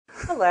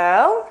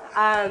Hello.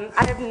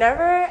 I have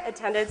never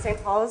attended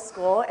St. Paul's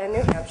School in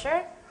New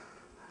Hampshire.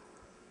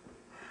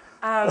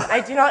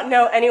 I do not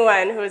know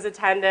anyone who has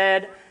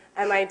attended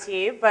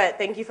MIT, but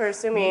thank you for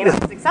assuming I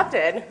was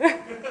accepted.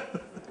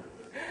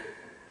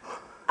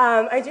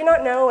 I do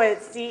not know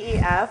what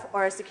CEF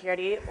or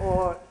security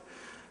or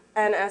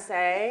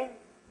NSA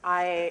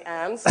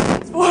IM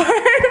stands for,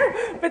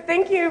 but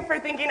thank you for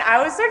thinking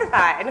I was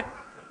certified.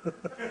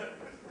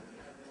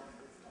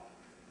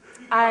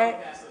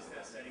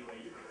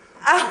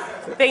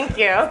 Thank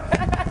you.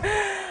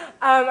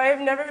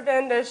 I've never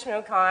been to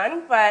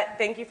SchmoCon, but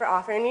thank you for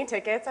offering me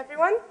tickets,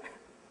 everyone.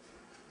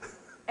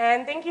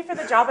 And thank you for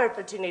the job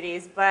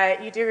opportunities,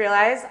 but you do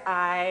realize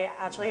I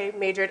actually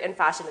majored in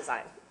fashion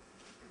design.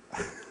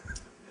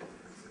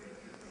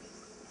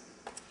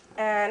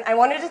 And I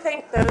wanted to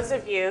thank those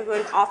of you who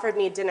have offered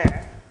me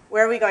dinner.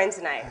 Where are we going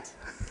tonight?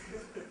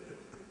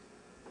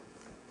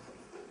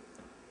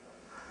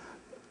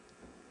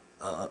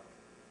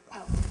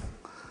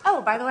 Oh,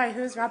 by the way,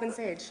 who's Robin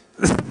Sage?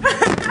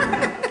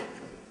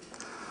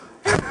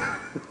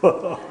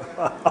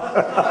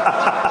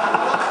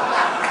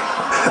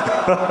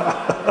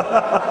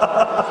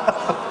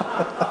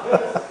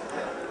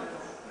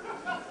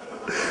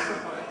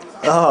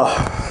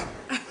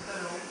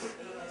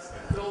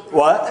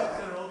 What?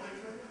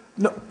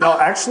 No,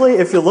 actually,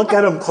 if you look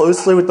at him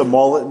closely with the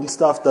mullet and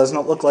stuff, doesn't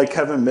it look like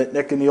Kevin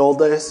Mitnick in the old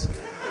days?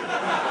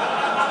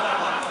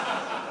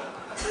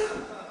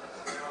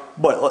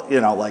 But,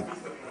 you know,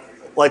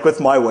 like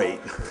with my weight.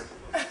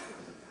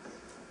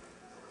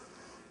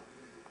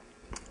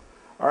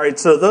 All right,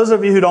 so those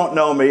of you who don't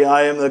know me,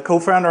 I am the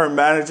co-founder and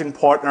managing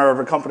partner of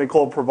a company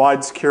called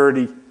Provide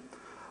Security.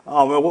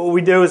 And what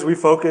we do is we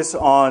focus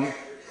on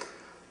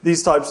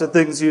these types of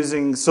things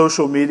using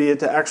social media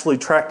to actually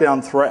track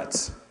down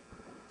threats.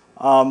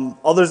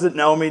 Others that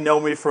know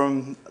me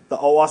from the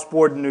OWASP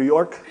board in New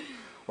York,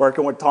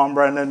 working with Tom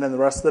Brennan and the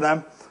rest of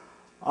them.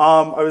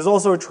 I was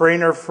also a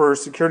trainer for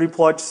Security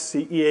Plus,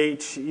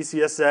 CEH,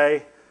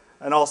 ECSA,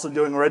 and also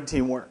doing red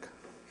team work.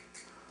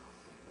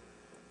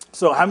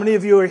 So how many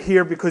of you are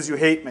here because you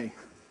hate me?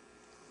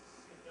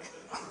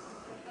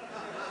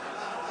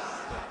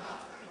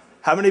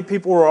 How many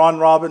people were on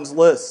Robin's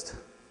list?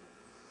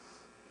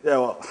 Yeah,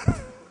 well.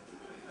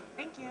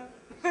 Thank you.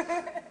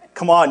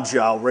 Come on,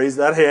 Joe, raise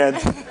that hand.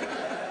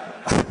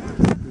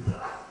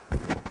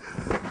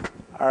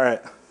 All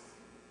right.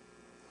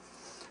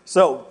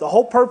 So the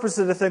whole purpose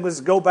of the thing was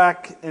to go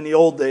back in the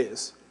old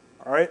days.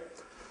 All right.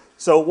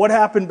 So what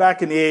happened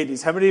back in the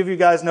 80s? How many of you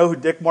guys know who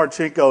Dick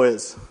Marcinko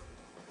is?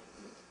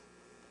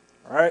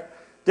 All right.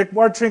 Dick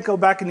Marcinko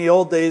back in the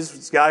old days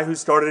was the guy who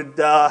started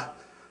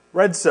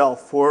Red Cell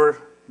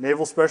for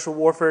Naval Special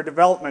Warfare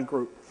Development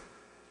Group.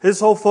 His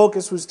whole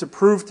focus was to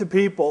prove to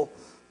people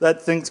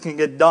that things can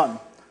get done.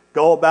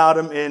 Go about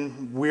them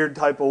in weird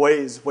type of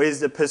ways,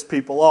 ways that piss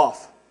people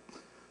off.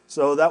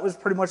 So that was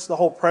pretty much the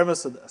whole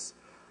premise of this.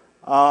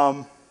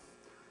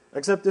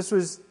 Except this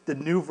was the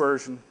new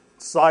version,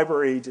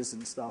 cyber ages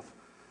and stuff.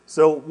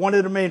 So one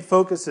of the main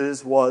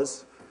focuses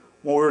was,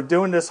 when we were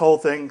doing this whole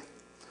thing,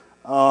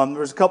 there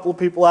was a couple of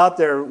people out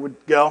there who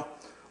would go,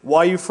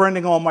 why are you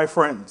friending all my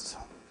friends?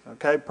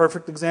 Okay,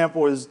 perfect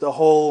example is the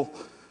whole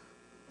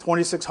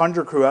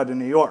 2600 crew out in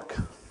New York.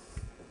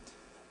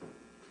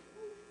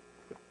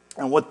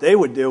 And what they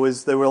would do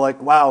is they were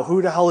like, wow,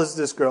 who the hell is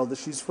this girl?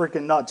 She's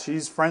freaking nuts.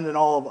 She's friending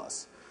all of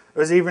us.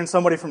 There was even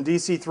somebody from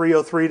DC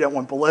 303 that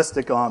went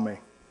ballistic on me.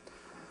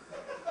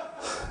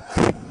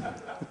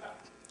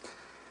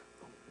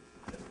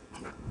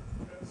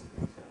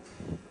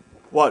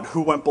 What?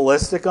 Who went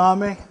ballistic on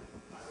me?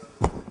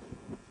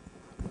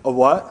 A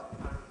what?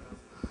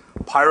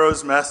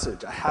 Pyro's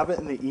message. I have it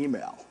in the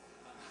email.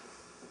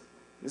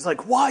 He's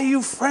like, why are you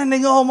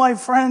friending all my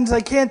friends?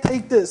 I can't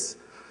take this.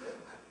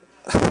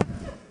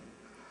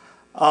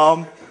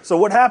 So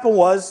what happened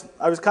was,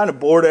 I was kind of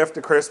bored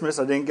after Christmas.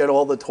 I didn't get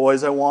all the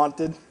toys I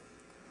wanted.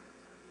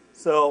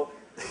 So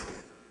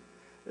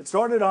it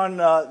started on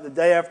the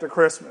day after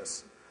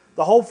Christmas.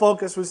 The whole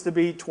focus was to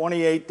be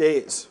 28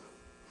 days.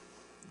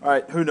 All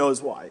right, who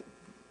knows why?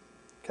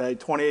 Okay,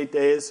 28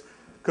 days,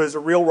 because the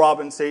real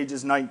Robin Sage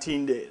is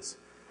 19 days.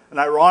 And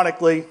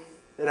ironically,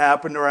 it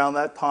happened around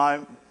that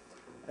time.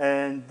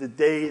 And the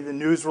day the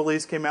news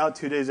release came out,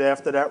 2 days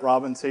after that,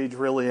 Robin Sage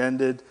really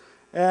ended.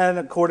 And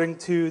according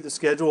to the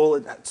schedule,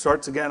 it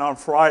starts again on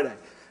Friday.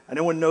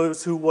 Anyone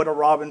knows what a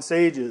Robin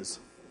Sage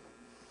is?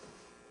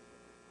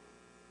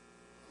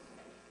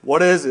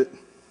 What is it?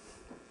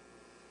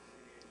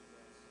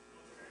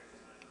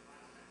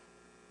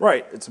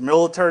 Right, it's a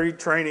military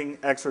training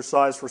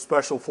exercise for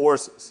special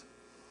forces.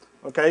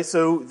 Okay,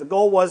 so the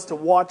goal was to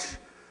watch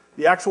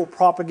the actual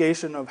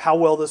propagation of how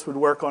well this would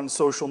work on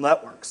social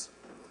networks.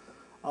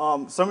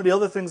 Some of the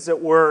other things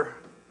that we're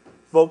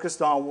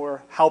focused on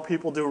were how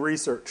people do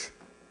research.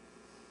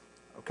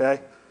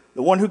 Okay,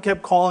 the one who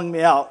kept calling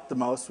me out the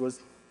most was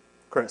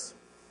Chris.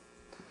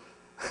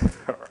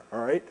 All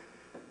right,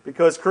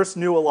 because Chris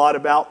knew a lot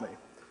about me.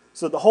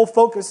 So the whole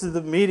focus of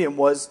the medium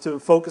was to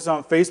focus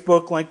on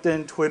Facebook,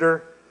 LinkedIn,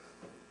 Twitter,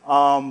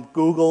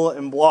 Google,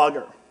 and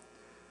Blogger.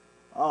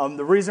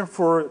 The reason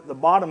for the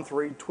bottom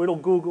three, Twitter,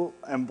 Google,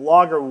 and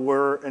Blogger,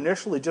 were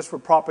initially just for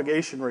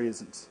propagation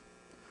reasons.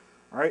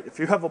 All right, if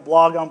you have a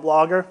blog on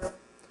Blogger,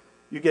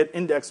 you get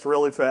indexed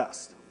really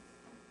fast.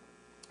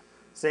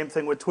 Same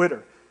thing with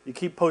Twitter. You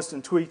keep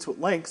posting tweets with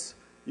links,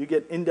 you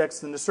get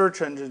indexed in the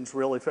search engines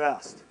really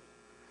fast.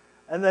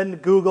 And then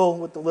Google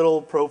with the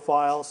little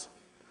profiles,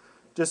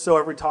 just so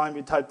every time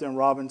you typed in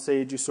Robin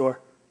Sage, you saw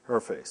her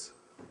face.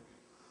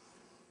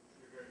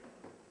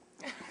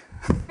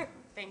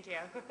 Thank you.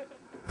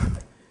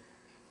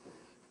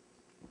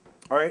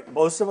 All right,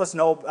 most of us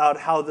know about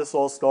how this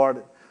all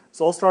started.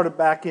 This all started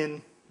back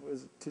in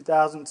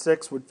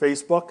 2006 with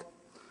Facebook.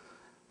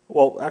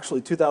 Well,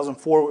 actually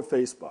 2004 with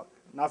Facebook.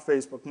 Not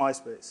Facebook,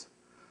 MySpace.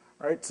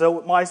 All right, so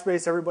with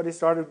MySpace, everybody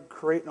started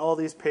creating all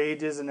these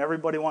pages, and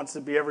everybody wants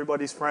to be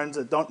everybody's friends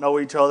that don't know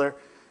each other.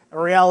 And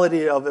the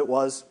reality of it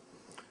was,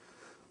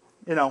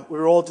 we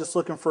were all just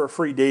looking for a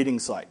free dating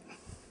site.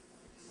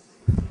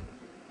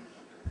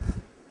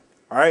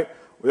 All right,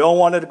 we all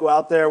wanted to go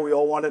out there. We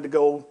all wanted to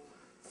go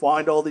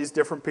find all these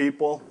different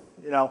people,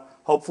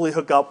 hopefully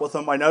hook up with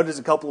them. I know there's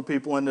a couple of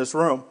people in this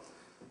room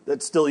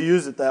that still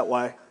use it that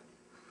way,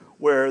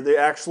 where they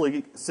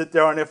actually sit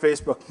there on their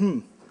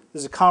Facebook,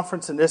 there's a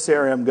conference in this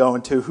area I'm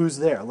going to. Who's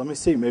there? Let me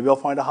see. Maybe I'll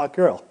find a hot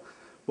girl.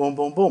 Boom,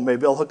 boom, boom.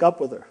 Maybe I'll hook up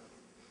with her.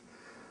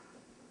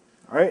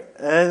 All right,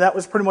 and that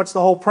was pretty much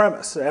the whole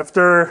premise.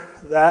 After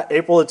that,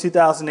 April of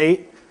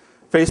 2008,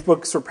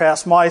 Facebook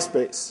surpassed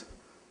MySpace.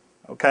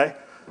 Okay,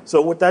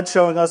 so what that's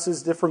showing us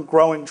is different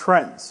growing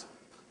trends.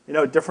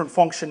 Different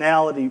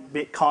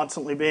functionality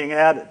constantly being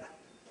added.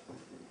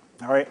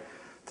 All right,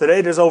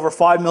 today there's over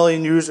 5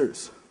 million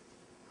users.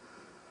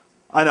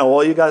 I know,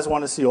 all you guys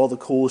want to see all the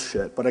cool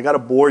shit, but I got to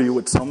bore you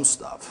with some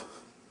stuff.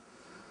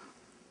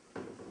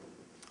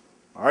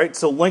 All right,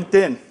 so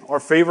LinkedIn, our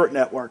favorite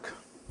network.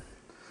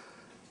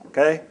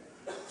 Okay,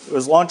 it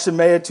was launched in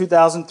May of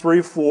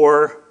 2003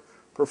 for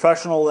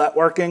professional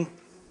networking.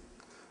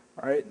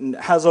 All right, and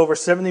it has over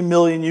 70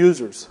 million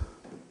users.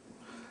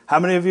 How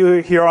many of you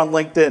are here on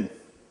LinkedIn?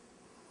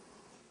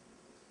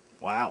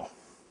 Wow.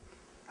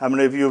 How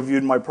many of you have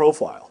viewed my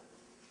profile?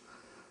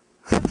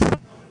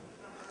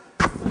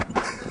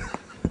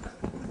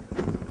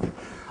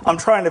 I'm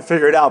trying to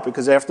figure it out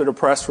because after the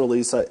press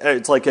release,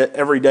 it's like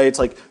every day, it's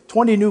like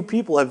 20 new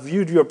people have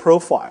viewed your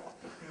profile.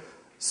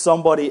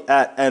 Somebody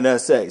at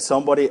NSA,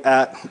 somebody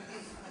at...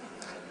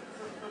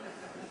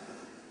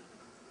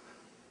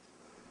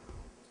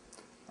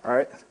 All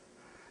right.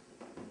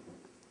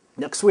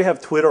 Next we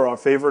have Twitter, our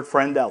favorite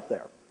friend out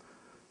there.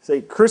 Say,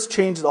 Chris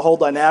changed the whole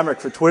dynamic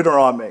for Twitter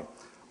on me.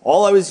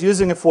 All I was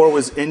using it for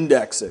was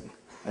indexing,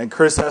 and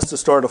Chris has to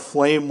start a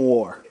flame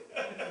war.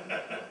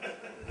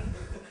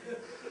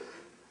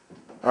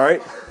 All right?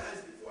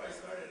 Before I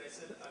started, I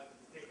said, I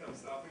think I'm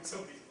stopping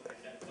some people I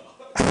can't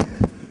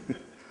talk.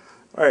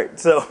 All right,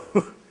 so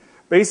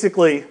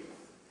basically,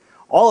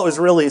 all it was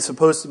really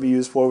supposed to be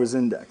used for was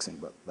indexing,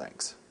 but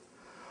thanks.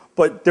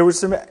 But there were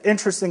some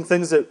interesting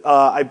things that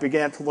I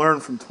began to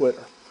learn from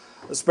Twitter,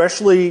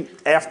 especially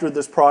after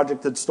this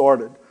project had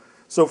started.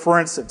 So for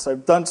instance,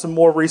 I've done some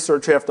more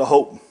research after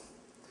Hope.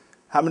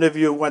 How many of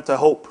you went to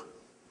Hope?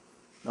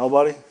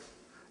 Nobody?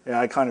 Yeah,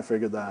 I kind of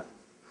figured that.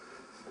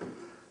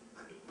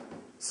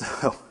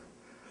 So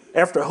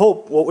after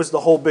Hope, what was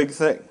the whole big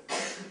thing?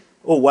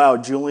 Oh, wow,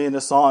 Julian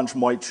Assange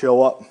might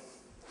show up.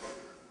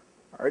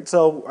 All right,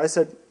 so I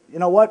said, you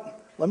know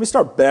what? Let me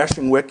start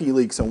bashing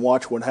WikiLeaks and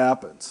watch what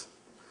happens.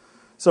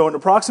 So in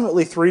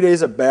approximately 3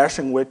 days of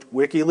bashing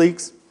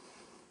WikiLeaks,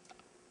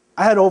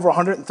 I had over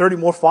 130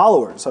 more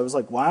followers. I was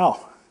like,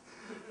 wow,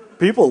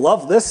 people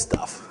love this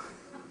stuff.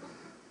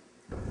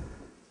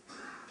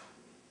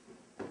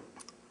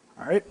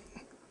 All right,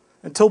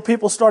 until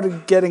people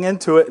started getting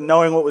into it and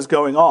knowing what was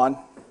going on.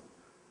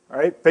 All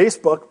right,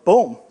 Facebook,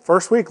 boom,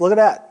 first week, look at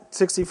that,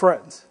 60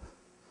 friends.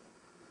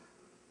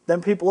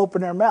 Then people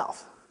open their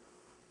mouth.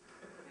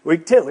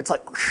 Week 2, it's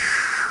like,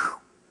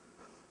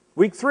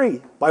 week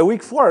 3, by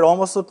week 4, it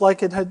almost looked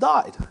like it had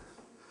died.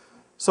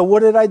 So what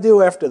did I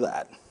do after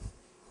that?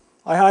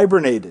 I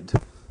hibernated,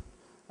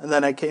 and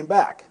then I came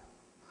back.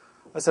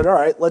 I said, all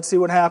right, let's see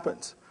what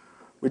happens.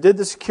 We did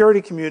the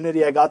security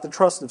community. I got the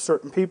trust of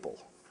certain people.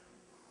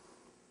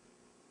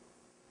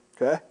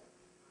 Okay?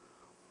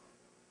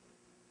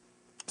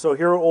 So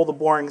here are all the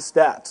boring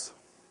stats.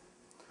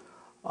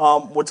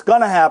 What's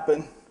going to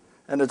happen,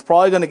 and it's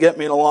probably going to get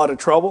me in a lot of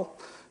trouble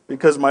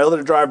because my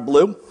other drive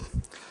blew.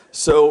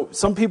 So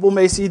some people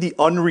may see the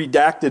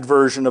unredacted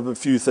version of a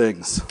few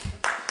things.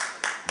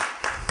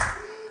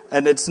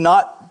 And it's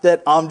not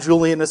that I'm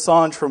Julian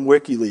Assange from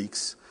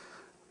WikiLeaks,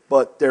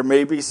 but there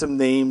may be some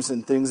names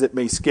and things that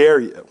may scare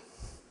you.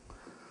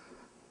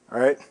 All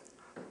right?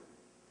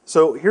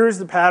 So here's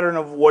the pattern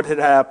of what had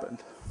happened.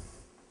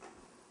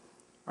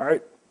 All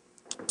right?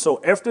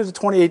 So after the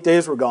 28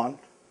 days were gone,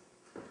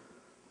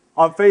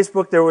 on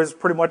Facebook there was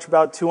pretty much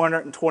about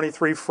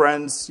 223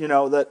 friends,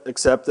 that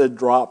accepted,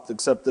 dropped.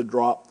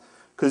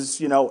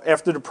 Because,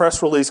 after the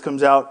press release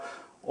comes out,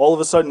 all of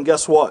a sudden,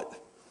 guess what?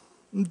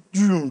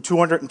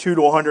 202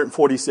 to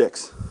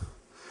 146.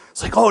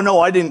 It's like, oh no,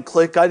 I didn't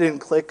click. I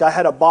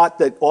had a bot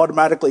that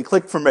automatically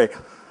clicked for me.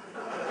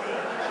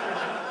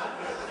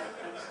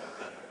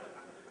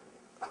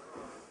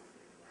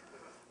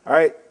 All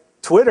right,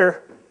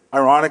 Twitter,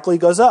 ironically,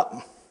 goes up.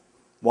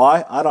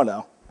 Why? I don't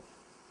know.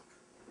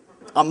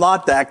 I'm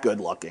not that good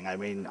looking. I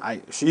mean,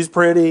 she's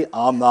pretty,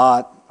 I'm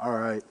not. All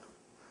right.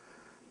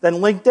 Then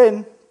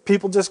LinkedIn,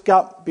 people just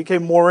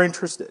became more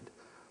interested.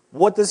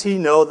 What does he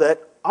know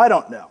that I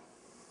don't know?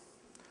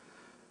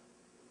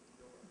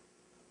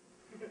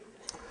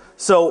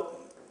 So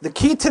the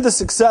key to the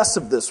success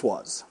of this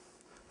was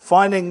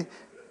finding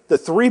the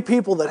 3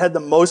 people that had the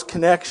most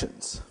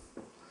connections.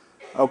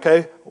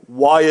 Okay?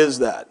 Why is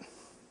that?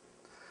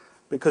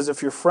 Because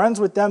if you're friends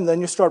with them,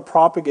 then you start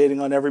propagating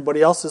on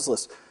everybody else's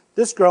list.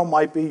 This girl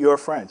might be your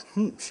friend.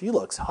 She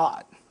looks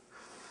hot.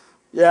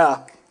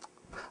 Yeah,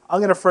 I'm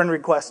going to friend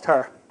request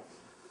her.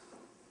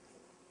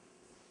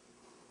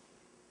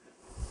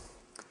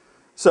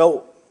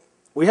 So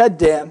we had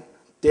Dan.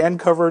 Dan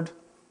covered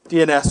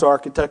DNS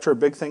architecture, a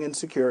big thing in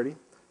security.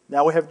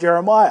 Now we have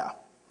Jeremiah.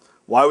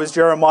 Why was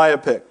Jeremiah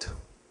picked?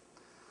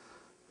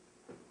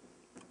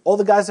 All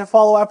the guys that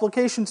follow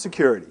application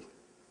security.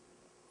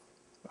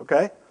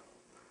 Okay?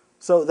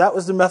 So that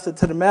was the method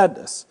to the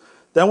madness.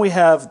 Then we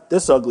have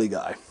this ugly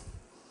guy.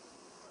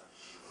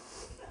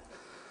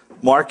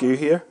 Mark, you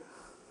here?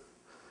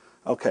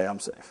 Okay, I'm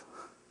safe.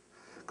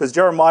 Because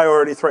Jeremiah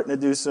already threatened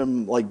to do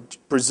some like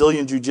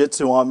Brazilian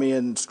jiu-jitsu on me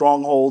and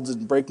strongholds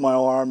and break my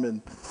arm.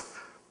 And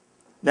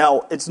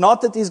now, it's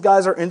not that these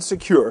guys are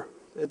insecure.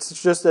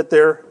 It's just that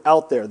they're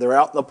out there. They're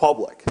out in the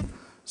public.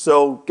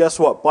 So guess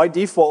what? By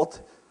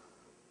default,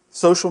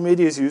 social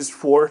media is used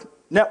for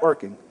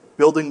networking,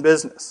 building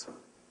business.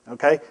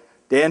 Okay?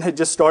 Dan had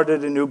just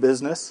started a new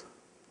business.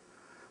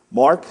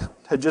 Mark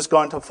had just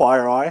gone to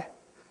FireEye.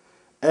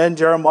 And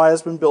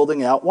Jeremiah's been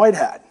building out White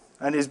Hat.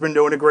 And he's been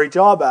doing a great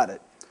job at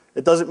it.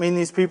 It doesn't mean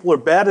these people are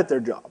bad at their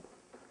job.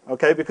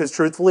 Okay? Because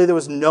truthfully, there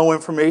was no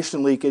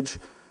information leakage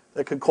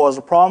that could cause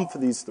a problem for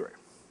these 3.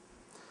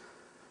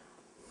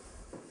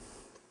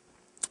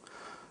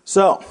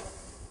 So,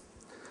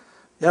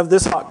 you have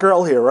this hot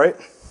girl here, right?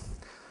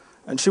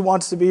 And she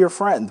wants to be your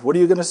friend. What are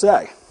you going to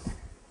say?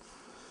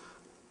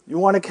 You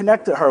want to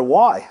connect to her.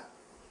 Why?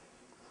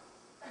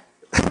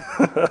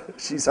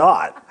 She's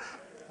hot.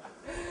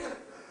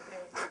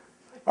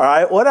 All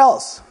right, what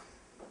else?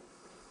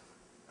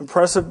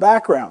 Impressive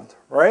background,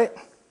 right?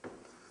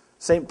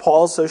 St.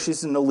 Paul's, so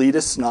she's an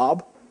elitist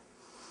snob.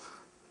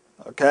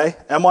 Okay,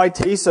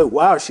 MIT, so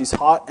wow, she's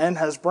hot and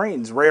has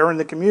brains, rare in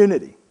the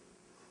community.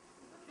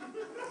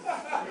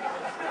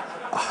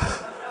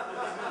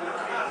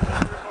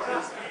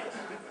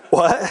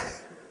 What?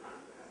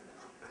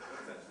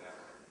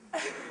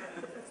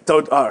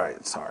 Don't. All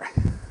right. Sorry.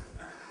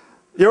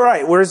 You're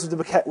right. Where's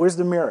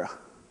the mirror?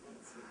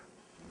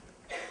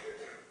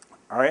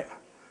 All right.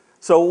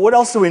 So what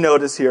else do we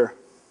notice here?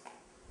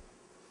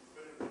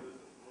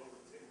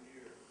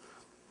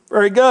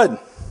 Very good.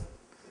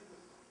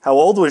 How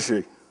old was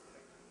she?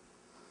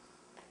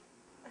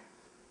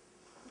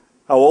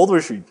 How old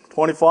was she?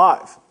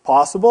 25.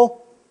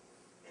 Possible?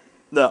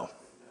 No.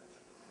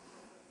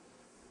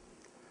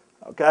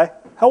 Okay.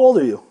 How old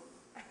are you?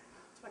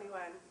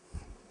 21.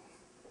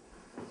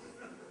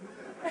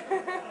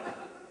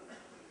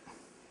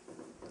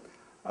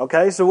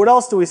 Okay, so what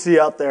else do we see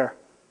out there?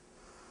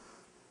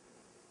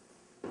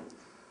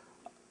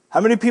 How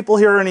many people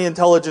here are in the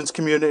intelligence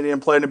community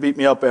and plan to beat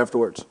me up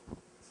afterwards?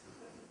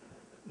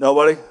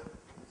 Nobody?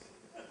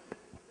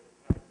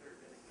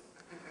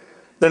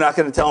 They're not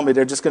going to tell me.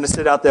 They're just going to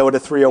sit out there with a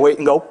 308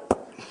 and go.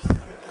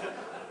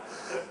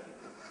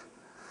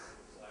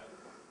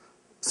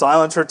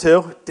 Silencer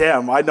too?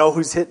 Damn, I know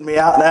who's hitting me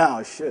out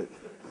now. Shit.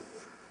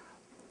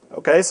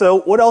 Okay,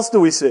 so what else do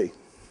we see?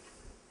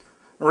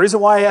 The reason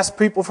why I ask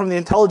people from the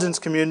intelligence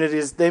community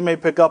is they may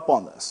pick up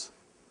on this.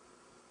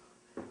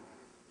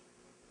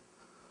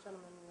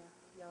 Gentleman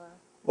in yellow.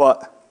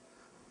 What?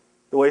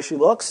 The way she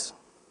looks?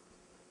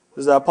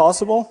 Is that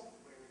possible?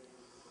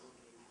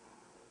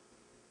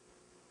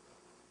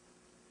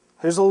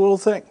 Here's a little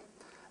thing.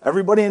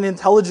 Everybody in the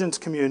intelligence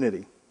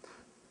community,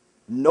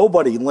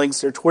 nobody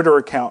links their Twitter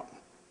account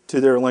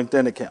to their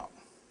LinkedIn account.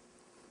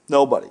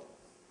 Nobody.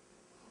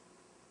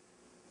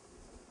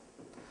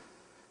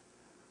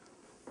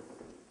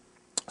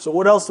 So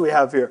what else do we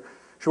have here?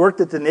 She worked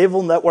at the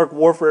Naval Network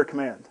Warfare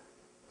Command.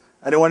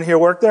 Anyone here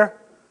work there?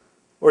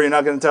 Or you're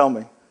not going to tell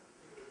me?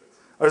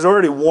 I was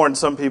already warned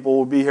some people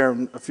will be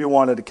here if you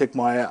wanted to kick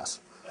my ass.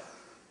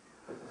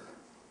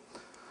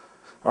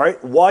 All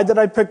right, why did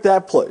I pick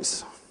that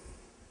place?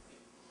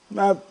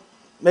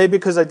 Maybe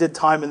because I did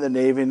time in the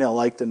Navy and I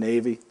liked the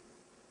Navy.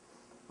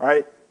 All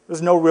right,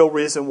 there's no real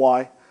reason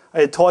why.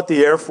 I had taught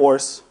the Air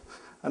Force,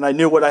 and I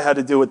knew what I had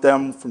to do with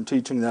them from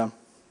teaching them.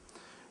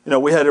 You know,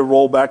 we had to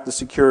roll back the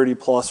Security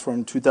Plus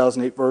from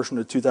 2008 version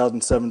to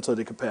 2007 so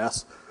they could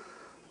pass.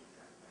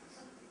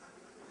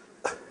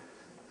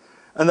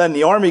 And then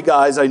the Army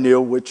guys I knew,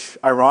 which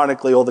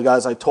ironically all the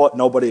guys I taught,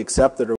 nobody accepted.